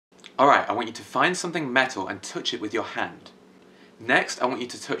Alright, I want you to find something metal and touch it with your hand. Next, I want you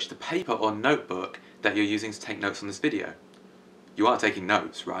to touch the paper or notebook that you're using to take notes on this video. You are taking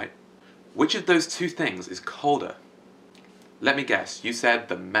notes, right? Which of those two things is colder? Let me guess, you said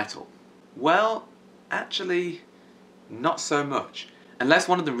the metal. Well, actually, not so much. Unless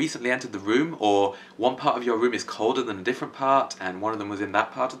one of them recently entered the room, or one part of your room is colder than a different part, and one of them was in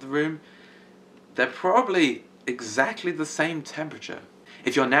that part of the room, they're probably exactly the same temperature.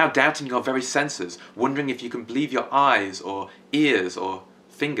 If you're now doubting your very senses, wondering if you can believe your eyes, or ears, or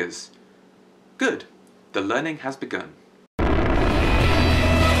fingers, good. The learning has begun.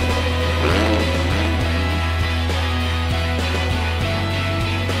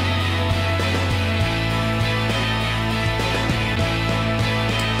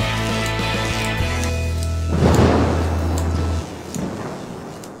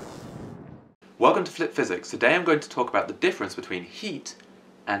 Welcome to Flip Physics. Today I'm going to talk about the difference between heat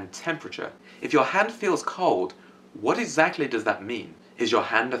and temperature. If your hand feels cold, what exactly does that mean? Is your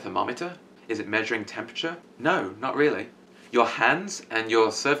hand a thermometer? Is it measuring temperature? No, not really. Your hands and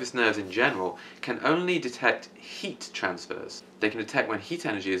your surface nerves in general can only detect heat transfers. They can detect when heat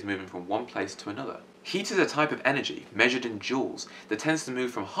energy is moving from one place to another. Heat is a type of energy, measured in joules, that tends to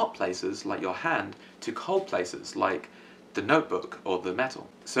move from hot places, like your hand, to cold places, like the notebook or the metal.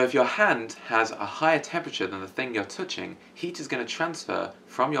 So if your hand has a higher temperature than the thing you're touching, heat is going to transfer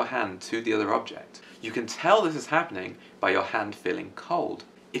from your hand to the other object. You can tell this is happening by your hand feeling cold.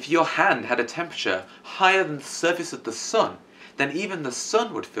 If your hand had a temperature higher than the surface of the sun, then even the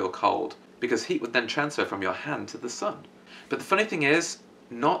sun would feel cold, because heat would then transfer from your hand to the sun. But the funny thing is,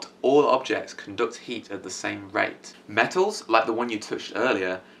 not all objects conduct heat at the same rate. Metals, like the one you touched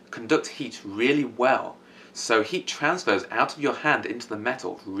earlier, conduct heat really well. So heat transfers out of your hand into the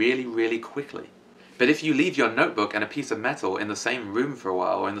metal really quickly. But if you leave your notebook and a piece of metal in the same room for a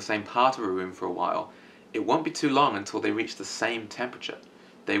while, or in the same part of a room for a while, it won't be too long until they reach the same temperature.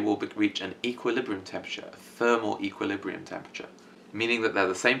 They will reach an equilibrium temperature, a thermal equilibrium temperature, meaning that they're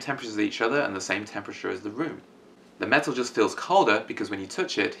the same temperature as each other and the same temperature as the room. The metal just feels colder because when you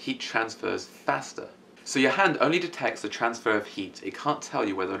touch it, heat transfers faster. So your hand only detects the transfer of heat. It can't tell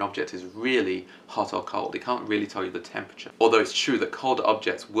you whether an object is really hot or cold. It can't really tell you the temperature. Although it's true that colder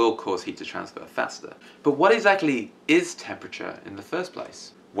objects will cause heat to transfer faster. But what exactly is temperature in the first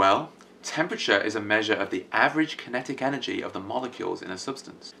place? Well, temperature is a measure of the average kinetic energy of the molecules in a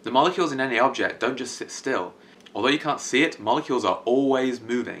substance. The molecules in any object don't just sit still. Although you can't see it, molecules are always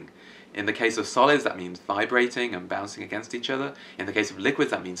moving. In the case of solids, that means vibrating and bouncing against each other. In the case of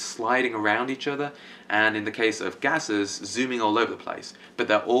liquids, that means sliding around each other. And in the case of gases, zooming all over the place. But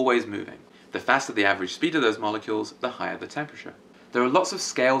they're always moving. The faster the average speed of those molecules, the higher the temperature. There are lots of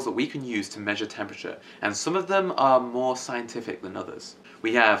scales that we can use to measure temperature, and some of them are more scientific than others.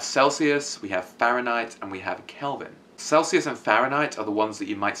 We have Celsius, we have Fahrenheit, and we have Kelvin. Celsius and Fahrenheit are the ones that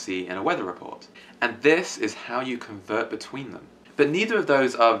you might see in a weather report. And this is how you convert between them. But neither of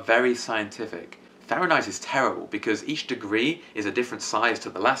those are very scientific. Fahrenheit is terrible because each degree is a different size to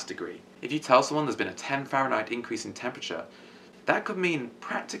the last degree. If you tell someone there's been a 10 Fahrenheit increase in temperature, that could mean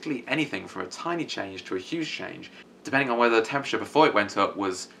practically anything from a tiny change to a huge change, depending on whether the temperature before it went up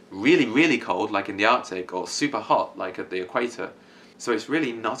was really cold, like in the Arctic, or super hot, like at the equator. So it's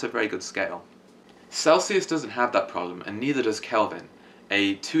really not a very good scale. Celsius doesn't have that problem, and neither does Kelvin.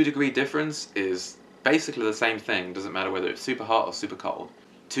 A 2-degree difference is basically the same thing, doesn't matter whether it's super hot or super cold.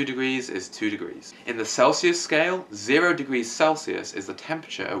 2 degrees is 2 degrees. In the Celsius scale, 0 degrees Celsius is the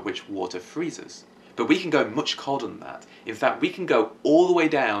temperature at which water freezes. But we can go much colder than that. In fact, we can go all the way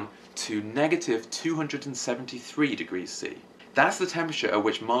down to negative 273 degrees C. That's the temperature at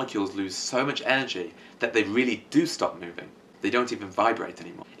which molecules lose so much energy that they really do stop moving. They don't even vibrate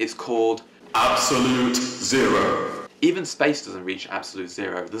anymore. It's called absolute zero. Even space doesn't reach absolute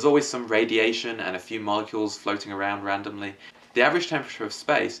zero. There's always some radiation and a few molecules floating around randomly. The average temperature of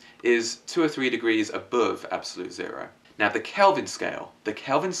space is 2 or 3 degrees above absolute zero. Now the Kelvin scale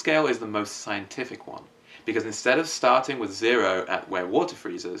is the most scientific one, because instead of starting with 0 at where water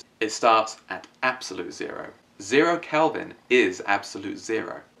freezes, it starts at absolute zero. 0 Kelvin is absolute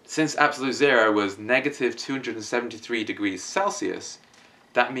zero. Since absolute zero was negative 273 degrees Celsius,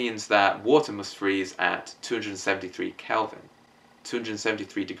 that means that water must freeze at 273 Kelvin,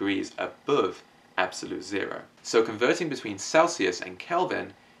 273 degrees above absolute zero. So converting between Celsius and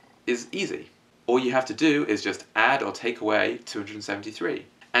Kelvin is easy. All you have to do is just add or take away 273.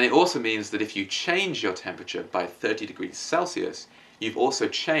 And it also means that if you change your temperature by 30 degrees Celsius, you've also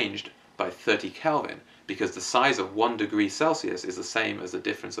changed by 30 Kelvin, because the size of 1 degree Celsius is the same as the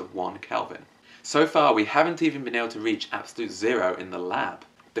difference of 1 Kelvin. So far, we haven't even been able to reach absolute zero in the lab.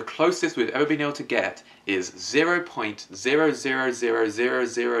 The closest we've ever been able to get is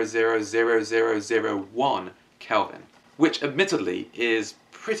 0.00000000001 Kelvin, which admittedly is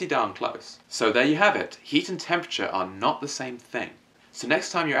pretty darn close. So there you have it. Heat and temperature are not the same thing. So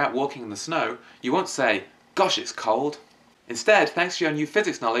next time you're out walking in the snow, you won't say, "Gosh, it's cold." Instead, thanks to your new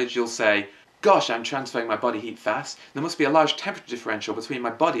physics knowledge, you'll say, "Gosh, I'm transferring my body heat fast. There must be a large temperature differential between my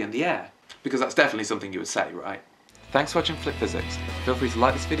body and the air." Because that's definitely something you would say, right? Thanks for watching Flip Physics. Feel free to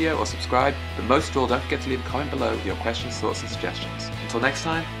like this video or subscribe, but most of all, don't forget to leave a comment below with your questions, thoughts and suggestions. Until next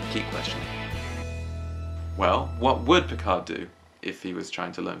time, keep questioning. Well, what would Picard do if he was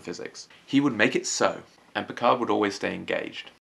trying to learn physics? He would make it so, and Picard would always stay engaged.